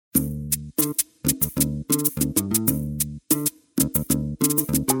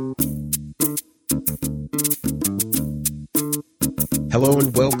Hello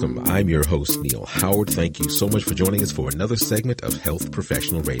and welcome. I'm your host, Neil Howard. Thank you so much for joining us for another segment of Health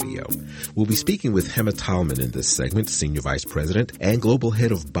Professional Radio. We'll be speaking with Hema Talman in this segment, Senior Vice President and Global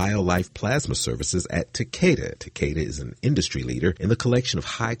Head of BioLife Plasma Services at Takeda. Takeda is an industry leader in the collection of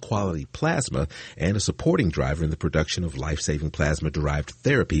high-quality plasma and a supporting driver in the production of life-saving plasma-derived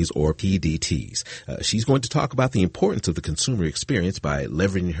therapies, or PDTs. She's going to talk about the importance of the consumer experience by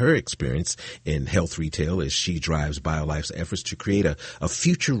leveraging her experience in health retail as she drives BioLife's efforts to create a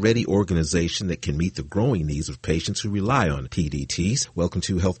future-ready organization that can meet the growing needs of patients who rely on PDTs. Welcome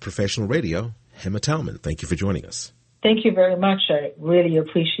to Health Professional Radio. Hema Talman, thank you for joining us. Thank you very much. I really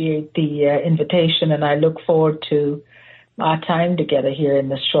appreciate the invitation, and I look forward to our time together here in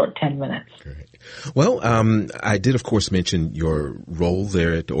this short 10 minutes. Great. Well, I did, of course, mention your role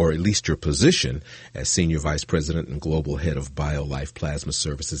there, or at least your position as Senior Vice President and Global Head of BioLife Plasma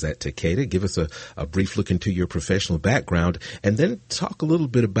Services at Takeda. Give us a brief look into your professional background, and then talk a little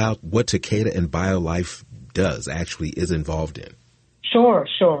bit about what Takeda and BioLife is involved in. Sure.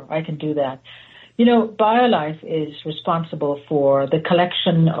 I can do that. You know, BioLife is responsible for the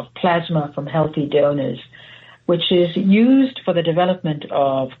collection of plasma from healthy donors, which is used for the development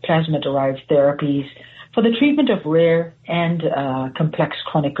of plasma-derived therapies for the treatment of rare and complex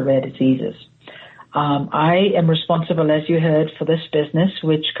chronic rare diseases. I am responsible, as you heard, for this business,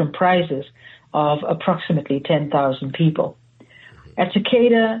 which comprises of approximately 10,000 people. At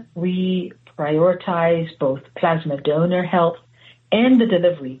Takeda, we prioritize both plasma donor health and the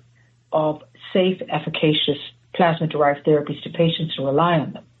delivery of safe, efficacious plasma-derived therapies to patients who rely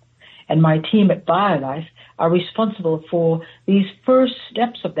on them. And my team at BioLife are responsible for these first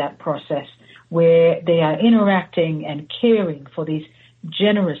steps of that process, where they are interacting and caring for these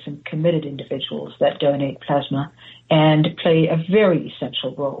generous and committed individuals that donate plasma and play a very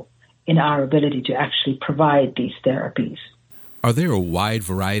essential role in our ability to actually provide these therapies. Are there a wide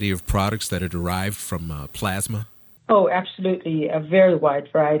variety of products that are derived from plasma? Oh, absolutely, a very wide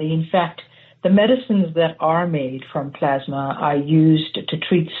variety. In fact, the medicines that are made from plasma are used to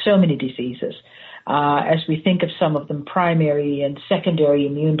treat so many diseases. As we think of some of them, primary and secondary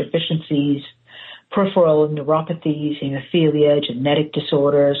immune deficiencies, peripheral neuropathies, hemophilia, genetic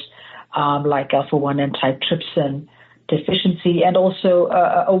disorders like alpha-1 antitrypsin deficiency, and also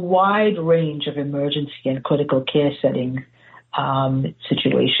a wide range of emergency and critical care setting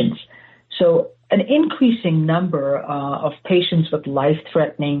situations. So an increasing number of patients with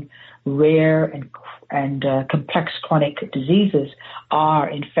life-threatening, rare and complex chronic diseases are,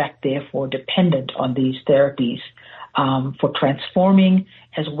 in fact, therefore dependent on these therapies for transforming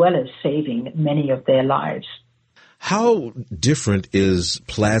as well as saving many of their lives. How different is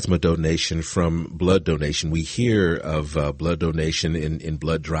plasma donation from blood donation? We hear of blood donation in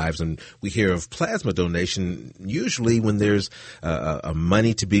blood drives, and we hear of plasma donation usually when there's a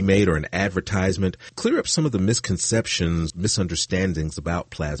money to be made or an advertisement. Clear up some of the misconceptions, misunderstandings about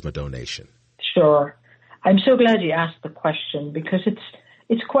plasma donation. Sure. I'm so glad you asked the question, because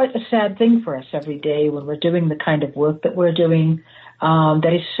it's quite a sad thing for us every day when we're doing the kind of work that we're doing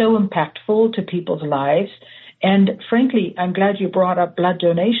that is so impactful to people's lives. And frankly, I'm glad you brought up blood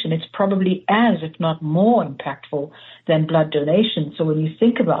donation. It's probably as, if not more, impactful than blood donation. So when you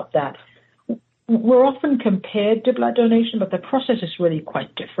think about that, we're often compared to blood donation, but the process is really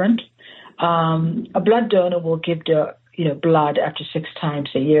quite different. A blood donor will give blood after 6 times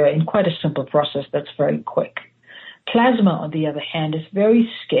a year in quite a simple process that's very quick. Plasma, on the other hand, is very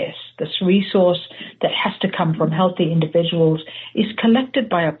scarce. This resource that has to come from healthy individuals is collected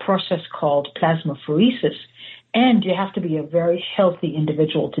by a process called plasmapheresis, and you have to be a very healthy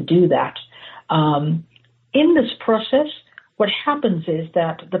individual to do that. In this process, what happens is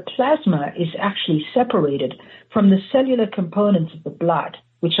that the plasma is actually separated from the cellular components of the blood,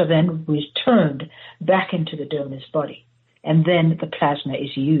 which are then returned back into the donor's body. And then the plasma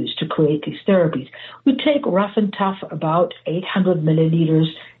is used to create these therapies. We take rough and tough about 800 milliliters,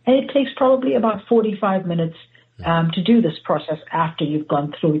 and it takes probably about 45 minutes to do this process after you've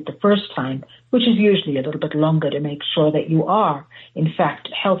gone through it the first time, which is usually a little bit longer to make sure that you are, in fact,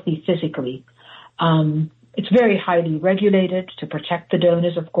 healthy physically. It's very highly regulated to protect the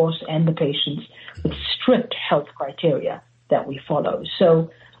donors, of course, and the patients, with strict health criteria that we follow.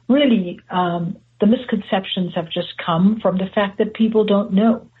 So really, the misconceptions have just come from the fact that people don't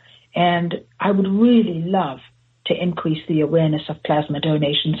know. And I would really love to increase the awareness of plasma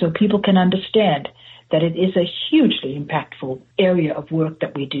donation so people can understand that it is a hugely impactful area of work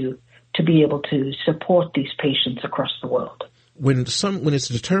that we do to be able to support these patients across the world. When it's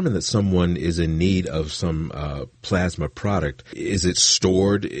determined that someone is in need of some plasma product, is it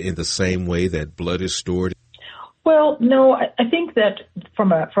stored in the same way that blood is stored? Well, no, I think that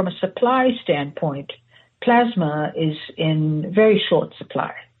from a supply standpoint, plasma is in very short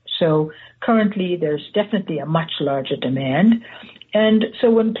supply. So currently there's definitely a much larger demand. And so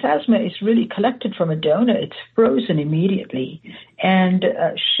when plasma is really collected from a donor, it's frozen immediately and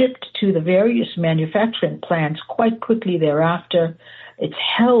shipped to the various manufacturing plants quite quickly thereafter. It's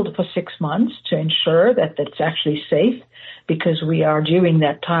held for 6 months to ensure that it's actually safe, because we are during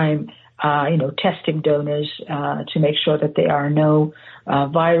that time testing donors to make sure that there are no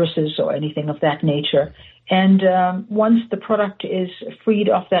viruses or anything of that nature. And once the product is freed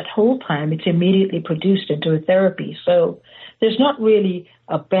off that hold time, it's immediately produced into a therapy. So there's not really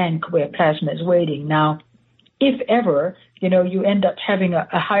a bank where plasma is waiting. Now, if ever, you end up having a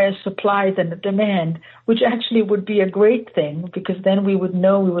higher supply than the demand, which actually would be a great thing, because then we would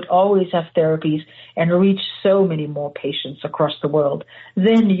know we would always have therapies and reach so many more patients across the world.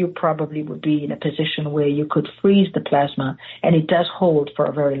 Then you probably would be in a position where you could freeze the plasma, and it does hold for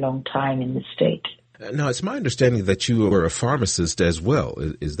a very long time in the state. Now, it's my understanding that you were a pharmacist as well.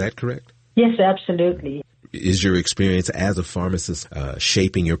 Is that correct? Yes, absolutely. Is your experience as a pharmacist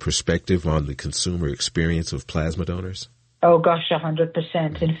shaping your perspective on the consumer experience of plasma donors? Oh, gosh,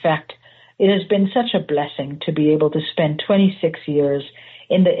 100%. In fact, it has been such a blessing to be able to spend 26 years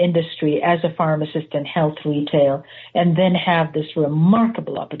in the industry as a pharmacist in health retail, and then have this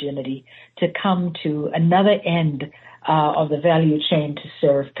remarkable opportunity to come to another end of the value chain to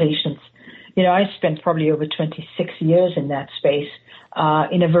serve patients. I spent probably over 26 years in that space,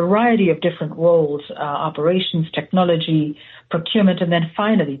 in a variety of different roles, operations, technology, procurement, and then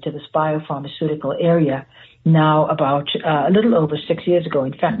finally to this biopharmaceutical area now about a little over 6 years ago.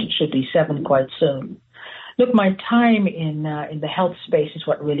 In fact, it should be 7 quite soon. Look, my time in the health space is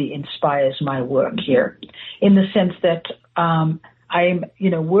what really inspires my work here, in the sense that I'm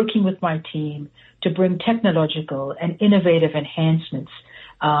working with my team to bring technological and innovative enhancements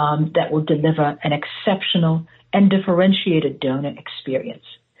that will deliver an exceptional and differentiated donor experience.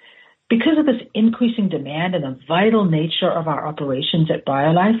 Because of this increasing demand and the vital nature of our operations at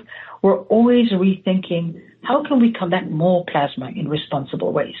BioLife, we're always rethinking how can we collect more plasma in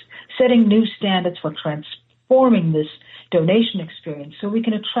responsible ways, setting new standards for transforming this donation experience so we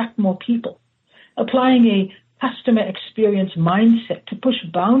can attract more people, applying a customer experience mindset to push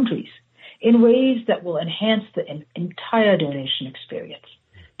boundaries in ways that will enhance the entire donation experience,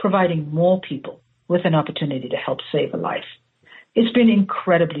 providing more people with an opportunity to help save a life. It's been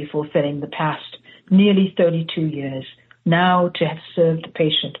incredibly fulfilling the past nearly 32 years now to have served the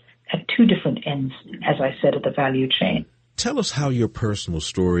patient at 2 different ends, as I said, of the value chain. Tell us how your personal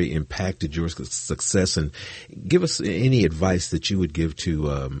story impacted your success, and give us any advice that you would give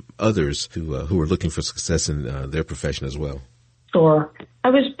to others who are looking for success in their profession as well. Sure. I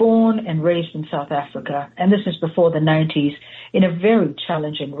was born and raised in South Africa, and this is before the 90s, in a very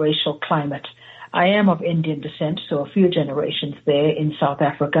challenging racial climate. I am of Indian descent, so a few generations there in South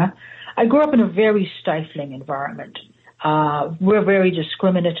Africa. I grew up in a very stifling environment. We're very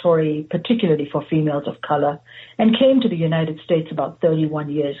discriminatory, particularly for females of color, and came to the United States about 31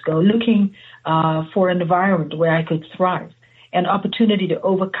 years ago looking for an environment where I could thrive, an opportunity to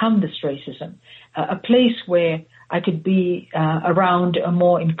overcome this racism, a place where I could be around a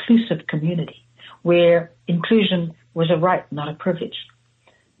more inclusive community, where inclusion was a right, not a privilege.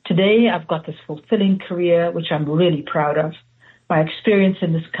 Today, I've got this fulfilling career, which I'm really proud of. My experience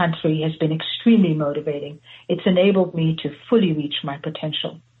in this country has been extremely motivating. It's enabled me to fully reach my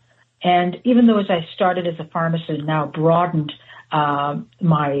potential. And even though as I started as a pharmacist and now broadened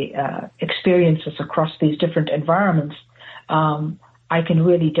my experiences across these different environments, I can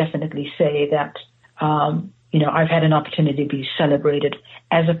really definitely say that, I've had an opportunity to be celebrated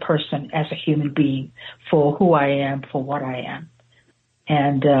as a person, as a human being, for who I am, for what I am.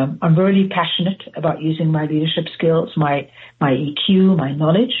 And I'm really passionate about using my leadership skills, my EQ, my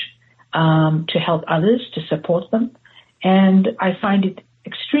knowledge, to help others, to support them. And I find it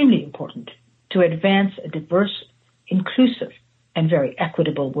extremely important to advance a diverse, inclusive, and very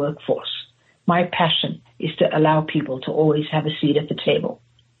equitable workforce. My passion is to allow people to always have a seat at the table.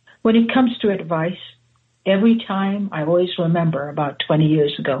 When it comes to advice, every time I always remember about 20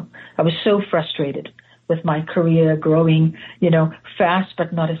 years ago, I was so frustrated with my career growing, fast,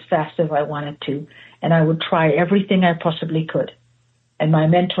 but not as fast as I wanted to. And I would try everything I possibly could. And my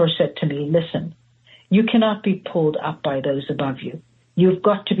mentor said to me, listen, you cannot be pulled up by those above you. You've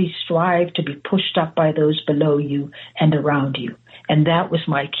got to strive to be pushed up by those below you and around you. And that was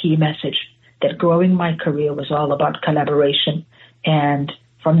my key message, that growing my career was all about collaboration And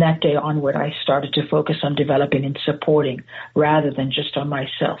from that day onward, I started to focus on developing and supporting rather than just on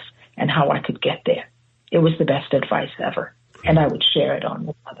myself and how I could get there. It was the best advice ever, and I would share it on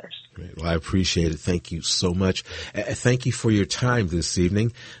with others. Great. Well, I appreciate it. Thank you so much. Thank you for your time this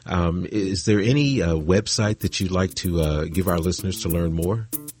evening. Is there any website that you'd like to give our listeners to learn more?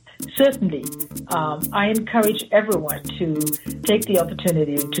 Certainly. I encourage everyone to take the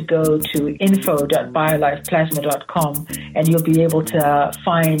opportunity to go to info.biolifeplasma.com, and you'll be able to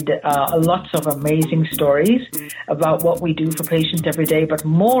find lots of amazing stories about what we do for patients every day. But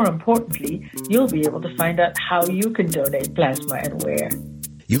more importantly, you'll be able to find out how you can donate plasma and where.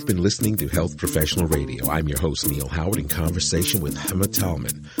 You've been listening to Health Professional Radio. I'm your host, Neil Howard, in conversation with Hema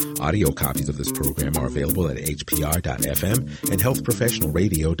Talman. Audio copies of this program are available at hpr.fm and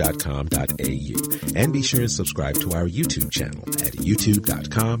healthprofessionalradio.com.au. And be sure and subscribe to our YouTube channel at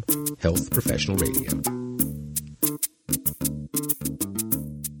youtube.com/Health Professional Radio.